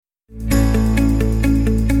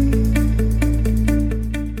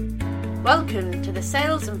the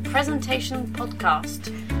Sales and Presentation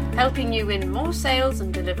Podcast, helping you win more sales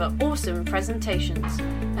and deliver awesome presentations.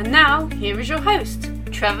 And now, here is your host,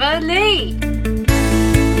 Trevor Lee.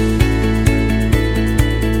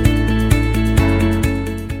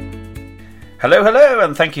 Hello,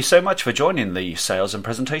 and thank you so much for joining the Sales and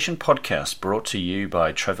Presentation Podcast, brought to you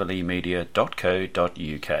by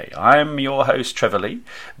trevorleemedia.co.uk. I'm your host, Trevor Lee.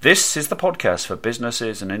 This is the podcast for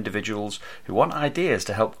businesses and individuals who want ideas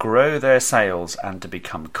to help grow their sales and to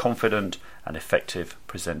become confident and effective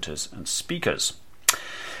presenters and speakers.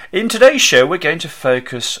 In today's show, we're going to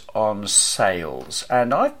focus on sales,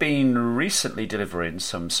 and I've been recently delivering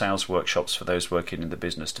some sales workshops for those working in the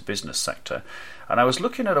business-to-business sector, and I was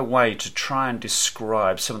looking at a way to try and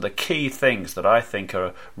describe some of the key things that I think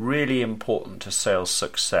are really important to sales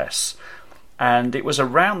success. And it was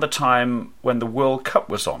around the time when the World Cup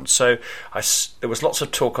was on, so there was lots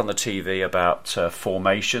of talk on the TV about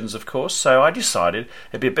formations, of course, so I decided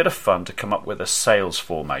it'd be a bit of fun to come up with a sales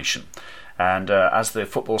formation. And as the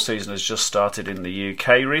football season has just started in the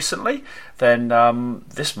UK recently, then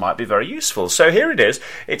this might be very useful. So here it is.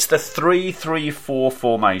 It's the 3-3-4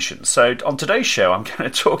 formation. So on today's show, I'm going to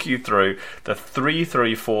talk you through the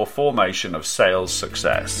 3-3-4 formation of sales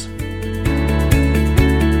success.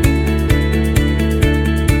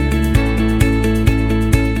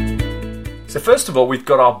 So first of all, we've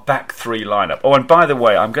got our back three lineup. Oh, and by the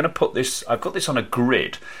way, I've got this on a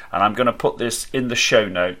grid, and I'm going to put this in the show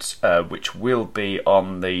notes, which will be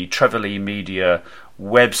on the Trevor Lee Media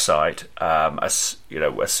website as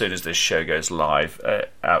soon as this show goes live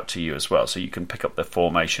out to you as well. So you can pick up the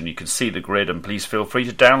formation, you can see the grid, and please feel free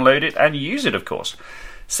to download it and use it, of course.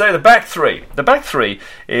 So the back three. The back three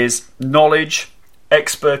is knowledge,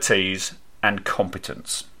 expertise, and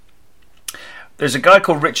competence. There's a guy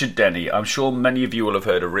called Richard Denny. I'm sure many of you will have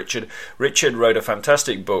heard of Richard. Richard wrote a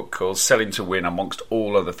fantastic book called Selling to Win, amongst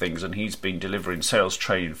all other things, and he's been delivering sales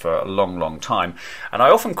training for a long, long time. And I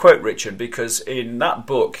often quote Richard because in that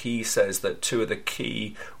book he says that two of the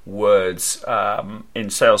key words in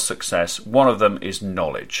sales success, one of them is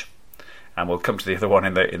knowledge. And we'll come to the other one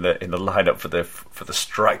in the lineup for the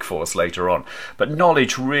strike force later on. But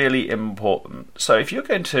knowledge, really important. So if you're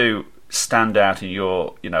going to stand out in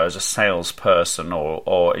your, as a salesperson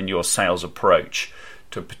or in your sales approach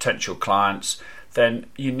to potential clients, then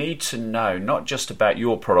you need to know not just about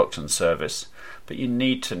your product and service, but you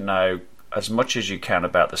need to know as much as you can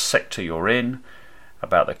about the sector you're in,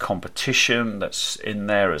 about the competition that's in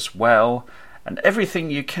there as well, and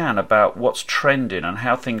everything you can about what's trending and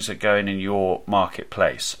how things are going in your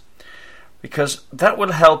marketplace. Because that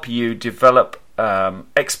will help you develop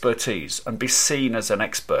expertise and be seen as an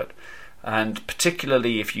expert. And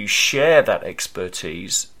particularly if you share that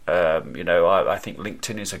expertise, I think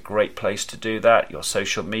LinkedIn is a great place to do that. Your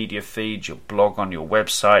social media feed, your blog on your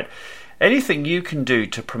website, anything you can do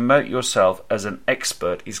to promote yourself as an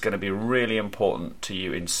expert is going to be really important to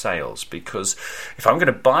you in sales. Because if I'm going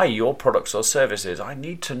to buy your products or services, I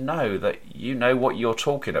need to know that you know what you're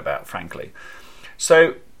talking about, frankly.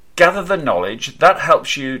 So gather the knowledge. That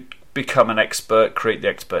helps you become an expert, create the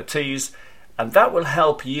expertise. And that will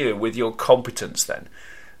help you with your competence then,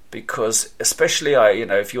 because especially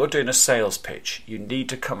if you're doing a sales pitch, you need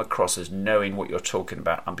to come across as knowing what you're talking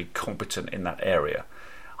about and be competent in that area.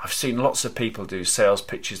 I've seen lots of people do sales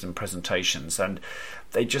pitches and presentations, and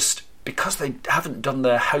they just, because they haven't done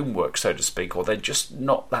their homework, so to speak, or they're just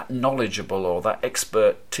not that knowledgeable or that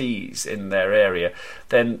expertise in their area,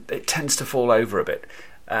 then it tends to fall over a bit,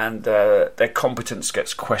 and their competence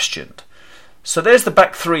gets questioned. So there's the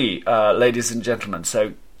back three, ladies and gentlemen.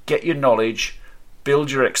 So get your knowledge,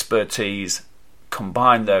 build your expertise,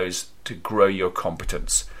 combine those to grow your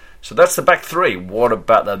competence. So that's the back three. What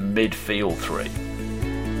about the midfield three?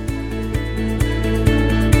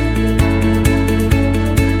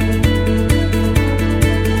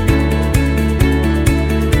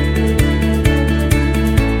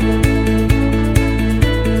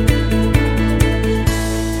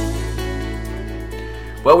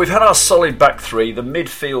 Well, we've had our solid back three. The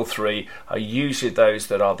midfield three are usually those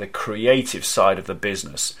that are the creative side of the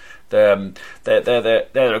business. They're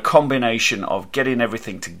a combination of getting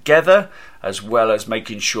everything together as well as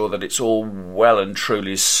making sure that it's all well and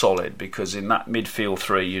truly solid, because in that midfield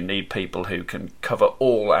three you need people who can cover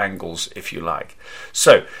all angles, if you like.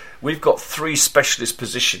 So we've got three specialist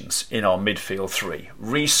positions in our midfield three: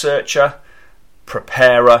 researcher,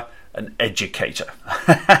 preparer, and educator.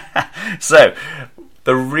 So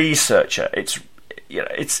the researcher, it's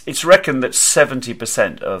reckoned that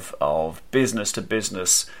 70% of business to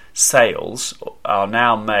business sales are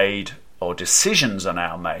now made or decisions are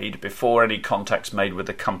now made before any contact's made with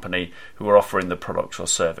the company who are offering the product or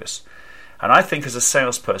service. And I think as a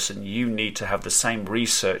salesperson, you need to have the same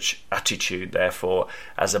research attitude, therefore,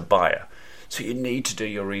 as a buyer. So you need to do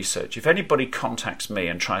your research. If anybody contacts me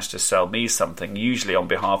and tries to sell me something, usually on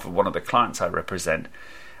behalf of one of the clients I represent,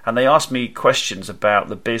 and they ask me questions about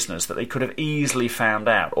the business that they could have easily found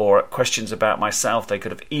out, or questions about myself they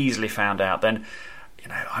could have easily found out, then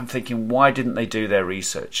I'm thinking, why didn't they do their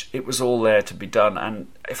research? It was all there to be done, and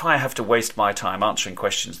if I have to waste my time answering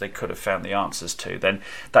questions they could have found the answers to, then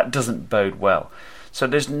that doesn't bode well. So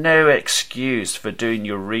there's no excuse for doing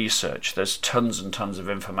your research. There's tons and tons of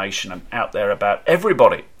information out there about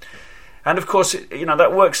everybody. And of course,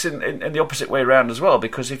 that works in the opposite way around as well,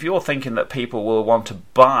 because if you're thinking that people will want to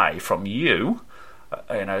buy from you,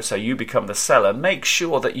 so you become the seller, make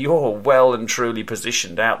sure that you're well and truly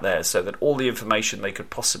positioned out there so that all the information they could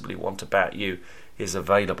possibly want about you is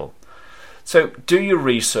available. So do your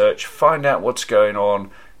research, find out what's going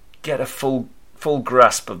on, get a full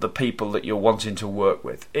grasp of the people that you're wanting to work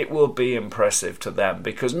with. It will be impressive to them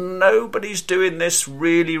because nobody's doing this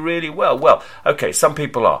really, really well. Well, okay, some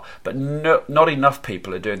people are, but not enough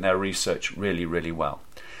people are doing their research really, really well.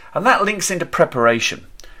 And that links into preparation,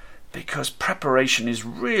 because preparation is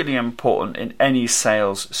really important in any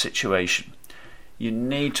sales situation. You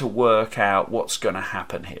need to work out what's going to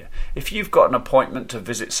happen here. If you've got an appointment to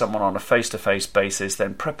visit someone on a face-to-face basis,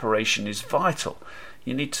 then preparation is vital.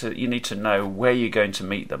 You need to know where you're going to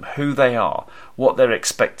meet them, who they are, what they're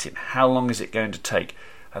expecting, how long is it going to take,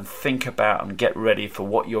 and think about and get ready for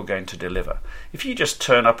what you're going to deliver. If you just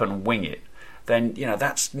turn up and wing it, then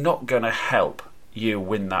that's not going to help you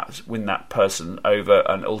win that person over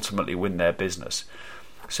and ultimately win their business.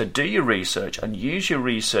 So do your research and use your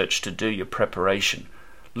research to do your preparation.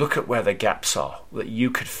 Look at where the gaps are that you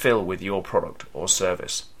could fill with your product or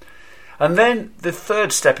service. And then the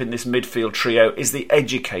third step in this midfield trio is the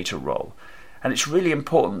educator role. And it's really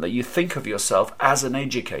important that you think of yourself as an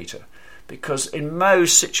educator, because in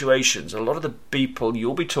most situations, a lot of the people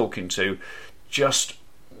you'll be talking to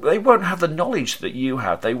they won't have the knowledge that you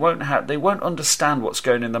have. They won't understand what's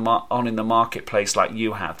going on in the marketplace like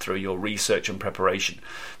you have through your research and preparation.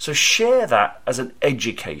 So share that as an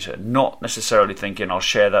educator, not necessarily thinking I'll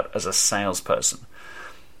share that as a salesperson.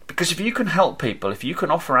 Because if you can help people, if you can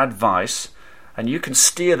offer advice and you can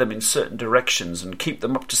steer them in certain directions and keep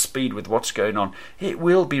them up to speed with what's going on, it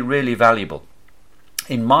will be really valuable.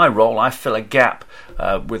 In my role, I fill a gap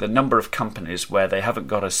with a number of companies where they haven't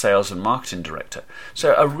got a sales and marketing director.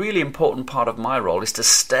 So a really important part of my role is to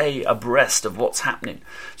stay abreast of what's happening.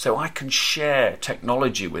 So I can share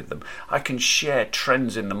technology with them. I can share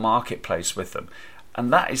trends in the marketplace with them.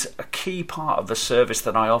 And that is a key part of the service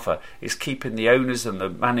that I offer, is keeping the owners and the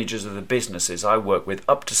managers of the businesses I work with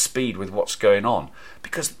up to speed with what's going on.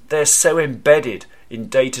 Because they're so embedded in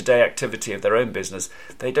day-to-day activity of their own business,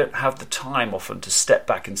 they don't have the time often to step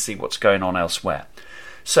back and see what's going on elsewhere.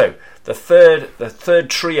 So the third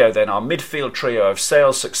trio then, our midfield trio of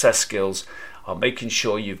sales success skills, are making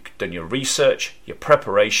sure you've done your research, your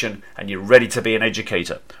preparation, and you're ready to be an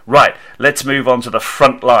educator. Right, let's move on to the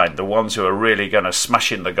front line, the ones who are really going to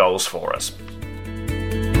smash in the goals for us.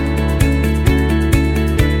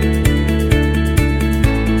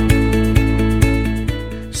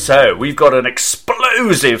 So, we've got an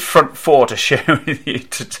explosive front four to share with you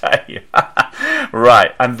today.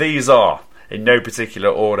 Right, and these are, in no particular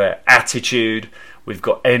order, attitude, we've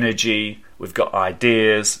got energy, we've got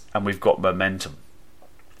ideas, and we've got momentum.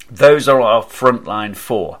 Those are our frontline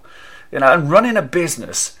four. And running a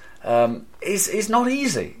business is not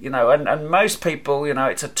easy, and most people,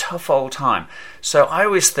 it's a tough old time. So I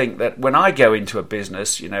always think that when I go into a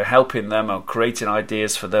business, helping them or creating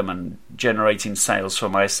ideas for them and generating sales for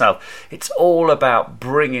myself, it's all about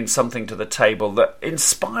bringing something to the table that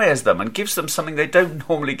inspires them and gives them something they don't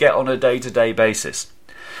normally get on a day-to-day basis.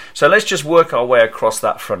 So let's just work our way across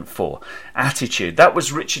that front four. Attitude. That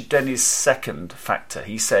was Richard Denny's second factor.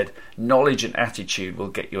 He said knowledge and attitude will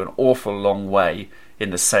get you an awful long way in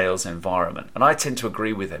the sales environment. And I tend to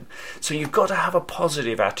agree with him. So you've got to have a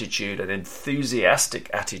positive attitude, an enthusiastic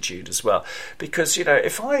attitude as well. Because,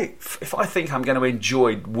 if I think I'm going to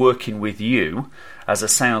enjoy working with you as a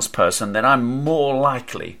salesperson, then I'm more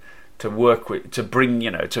likely to work with, to bring,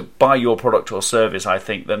 to buy your product or service, I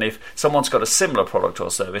think, than if someone's got a similar product or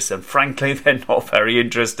service and frankly they're not very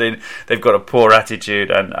interested, they've got a poor attitude,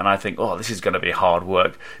 and I think, this is going to be hard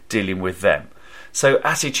work dealing with them. So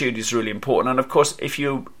attitude is really important, and of course if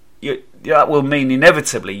you that will mean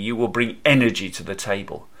inevitably you will bring energy to the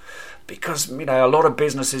table. because a lot of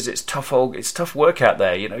businesses, it's tough work out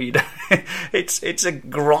there. It's a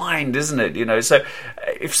grind, isn't it? So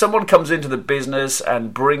if someone comes into the business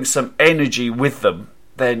and brings some energy with them,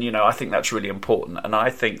 then I think that's really important. And I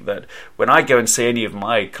think that when I go and see any of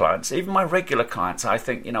my clients, even my regular clients, I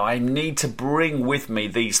think I need to bring with me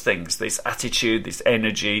these things, this attitude, this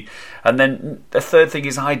energy, and then the third thing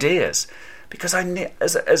is ideas. Because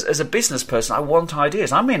as a business person, I want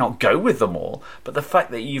ideas. I may not go with them all, but the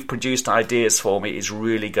fact that you've produced ideas for me is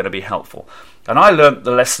really going to be helpful. And I learnt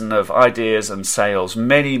the lesson of ideas and sales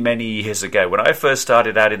many, many years ago when I first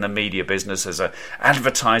started out in the media business as an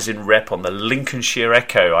advertising rep on the Lincolnshire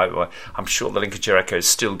Echo. I'm sure the Lincolnshire Echo is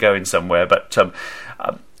still going somewhere, but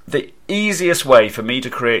the easiest way for me to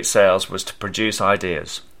create sales was to produce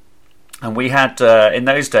ideas. And we had in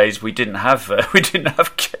those days we didn't have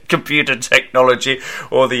computer technology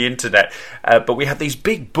or the internet, but we had these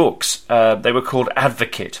big books. They were called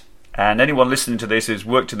Advocate, and anyone listening to this who's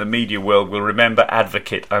worked in the media world will remember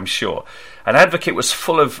Advocate, I'm sure. And Advocate was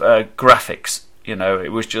full of graphics.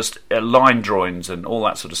 It was just line drawings and all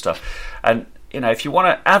that sort of stuff. And if you want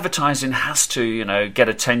to, advertising has to get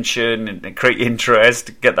attention and create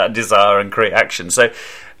interest, get that desire and create action. So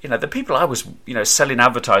the people I was, selling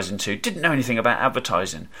advertising to didn't know anything about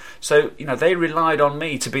advertising. So, they relied on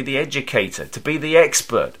me to be the educator, to be the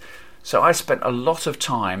expert. So I spent a lot of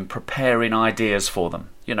time preparing ideas for them.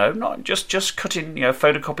 Not just cutting,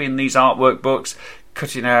 photocopying these artwork books,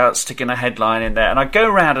 cutting out, sticking a headline in there. And I'd go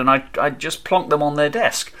around and I'd just plonk them on their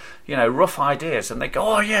desk, rough ideas. And they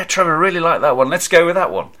go, oh yeah, Trevor, I really like that one. Let's go with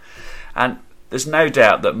that one. And there's no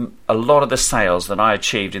doubt that a lot of the sales that I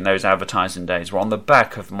achieved in those advertising days were on the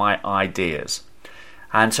back of my ideas.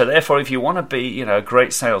 And so therefore, if you want to be, a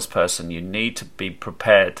great salesperson, you need to be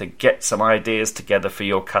prepared to get some ideas together for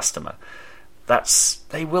your customer.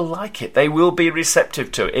 They will like it. They will be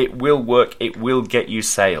receptive to it. It will work. It will get you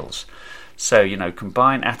sales. So,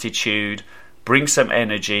 combine attitude, bring some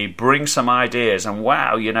energy, bring some ideas, and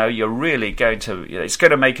wow, you're really going to, it's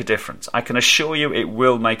going to make a difference. I can assure you it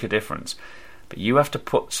will make a difference. But you have to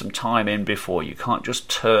put some time in before. You can't just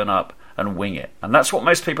turn up and wing it. And that's what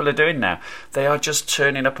most people are doing now. They are just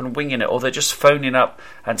turning up and winging it, or they're just phoning up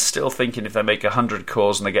and still thinking if they make 100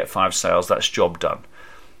 calls and they get 5 sales, that's job done.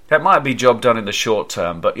 That might be job done in the short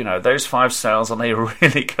term, but those 5 sales, are they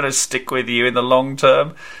really going to stick with you in the long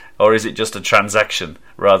term? Or is it just a transaction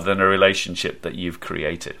rather than a relationship that you've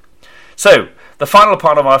created? So, the final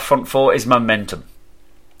part of our front 4 is momentum.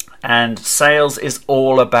 And sales is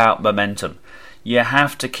all about momentum. You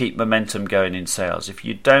have to keep momentum going in sales. If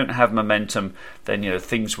you don't have momentum, then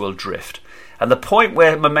things will drift. And the point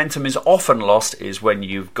where momentum is often lost is when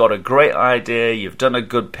you've got a great idea, you've done a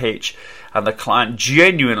good pitch, and the client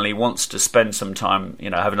genuinely wants to spend some time,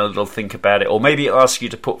 having a little think about it, or maybe ask you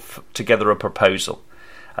to put together a proposal.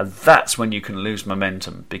 And that's when you can lose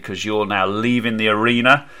momentum, because you're now leaving the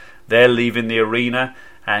arena, they're leaving the arena.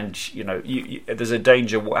 And there's a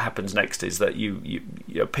danger. What happens next is that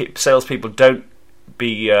salespeople don't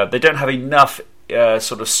have enough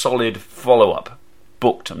sort of solid follow up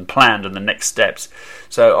booked and planned and the next steps.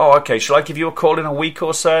 So, okay, shall I give you a call in a week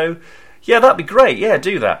or so? Yeah, that'd be great. Yeah,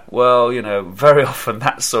 do that. Well, very often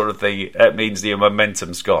that sort of thing means your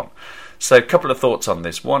momentum's gone. So a couple of thoughts on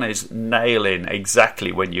this. One is nail in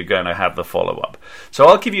exactly when you're going to have the follow up. So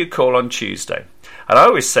I'll give you a call on Tuesday. And I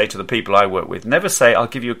always say to the people I work with, never say, I'll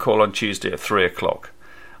give you a call on Tuesday at 3 o'clock.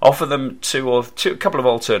 Offer them a couple of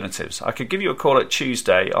alternatives. I could give you a call at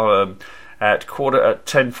Tuesday at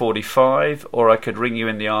 10:45, or I could ring you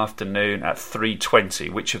in the afternoon at 3:20.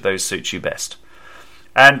 Which of those suits you best?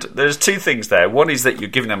 And there's 2 things there. One is that you're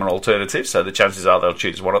giving them an alternative, so the chances are they'll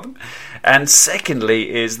choose one of them. And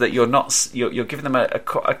secondly is that you're giving them a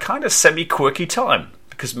kind of semi-quirky time,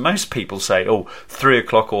 because most people say, 3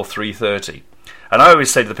 o'clock or 3:30. And I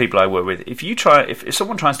always say to the people I work with, if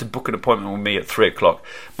someone tries to book an appointment with me at 3 o'clock,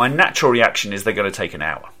 my natural reaction is they're going to take an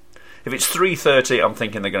hour. If it's 3:30, I'm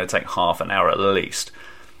thinking they're going to take half an hour at least.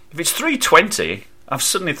 If it's 3:20, I'm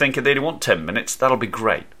suddenly thinking they want 10 minutes. That'll be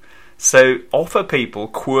great. So offer people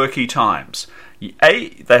quirky times.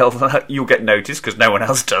 You'll get noticed because no one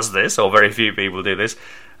else does this, or very few people do this,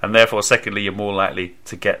 and therefore, secondly, you're more likely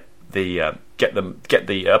to get the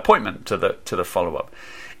appointment to the follow up.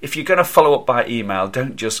 If you're going to follow up by email,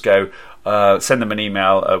 don't just go send them an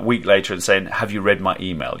email a week later and saying, "Have you read my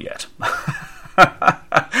email yet?"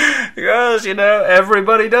 Because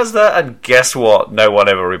everybody does that, and guess what? No one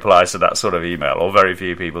ever replies to that sort of email, or very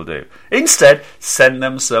few people do. Instead, send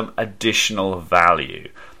them some additional value.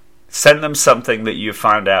 Send them something that you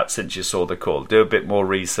found out since you saw the call. Do a bit more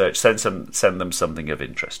research. Send them something of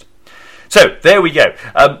interest. So there we go.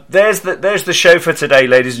 There's the show for today,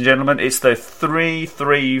 ladies and gentlemen. It's the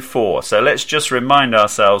 3-3-4. So let's just remind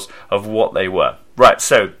ourselves of what they were. Right,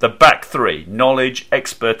 so the back three: knowledge,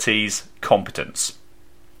 expertise, competence.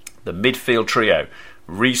 The midfield trio: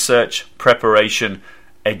 research, preparation,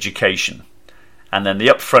 education. And then the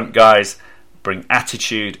upfront guys bring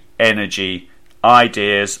attitude, energy,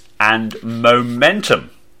 ideas, and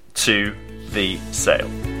momentum to the sale.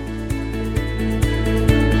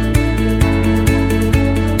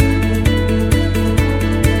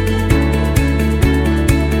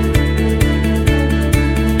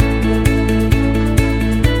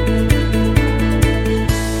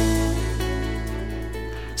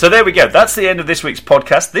 So there we go. That's the end of this week's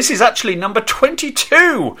podcast. This is actually number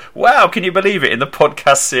 22. Wow, can you believe it, in the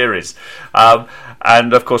podcast series?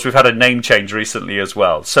 And of course, we've had a name change recently as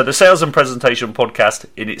well. So the Sales and Presentation Podcast,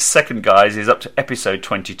 in its second guise, is up to episode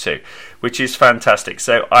 22, which is fantastic.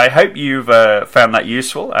 So I hope you've found that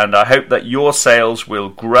useful, and I hope that your sales will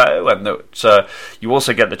grow, and that you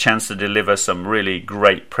also get the chance to deliver some really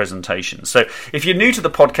great presentations. So if you're new to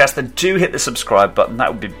the podcast, then do hit the subscribe button.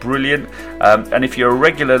 That would be brilliant. And if you're a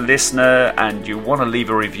regular listener and you want to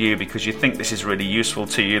leave a review because you think this is really useful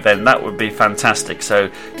to you, then that would be fantastic.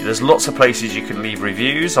 So there's lots of places you can leave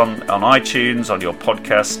reviews on iTunes, on your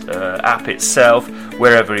podcast app itself,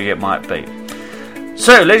 wherever it might be.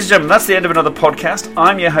 So, ladies and gentlemen, that's the end of another podcast.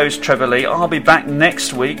 I'm your host, Trevor Lee. I'll be back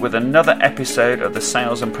next week with another episode of the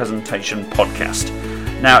Sales and Presentation Podcast.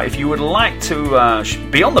 Now, if you would like to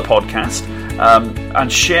be on the podcast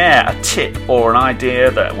and share a tip or an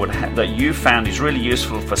idea that you found is really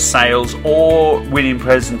useful for sales or winning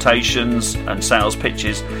presentations and sales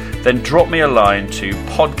pitches, then drop me a line to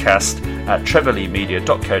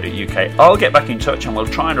podcast@trevorleemedia.co.uk. I'll get back in touch and we'll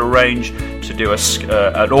try and arrange to do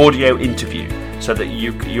an audio interview so that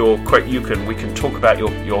we can talk about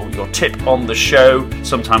your tip on the show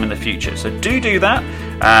sometime in the future. So do that,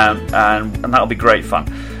 and that'll be great fun.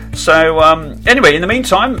 So anyway, in the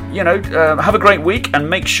meantime, have a great week and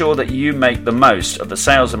make sure that you make the most of the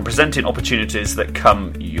sales and presenting opportunities that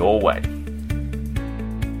come your way.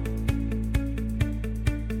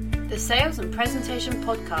 The Sales and Presentation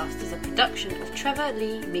Podcast is a production of Trevor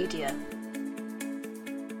Lee Media.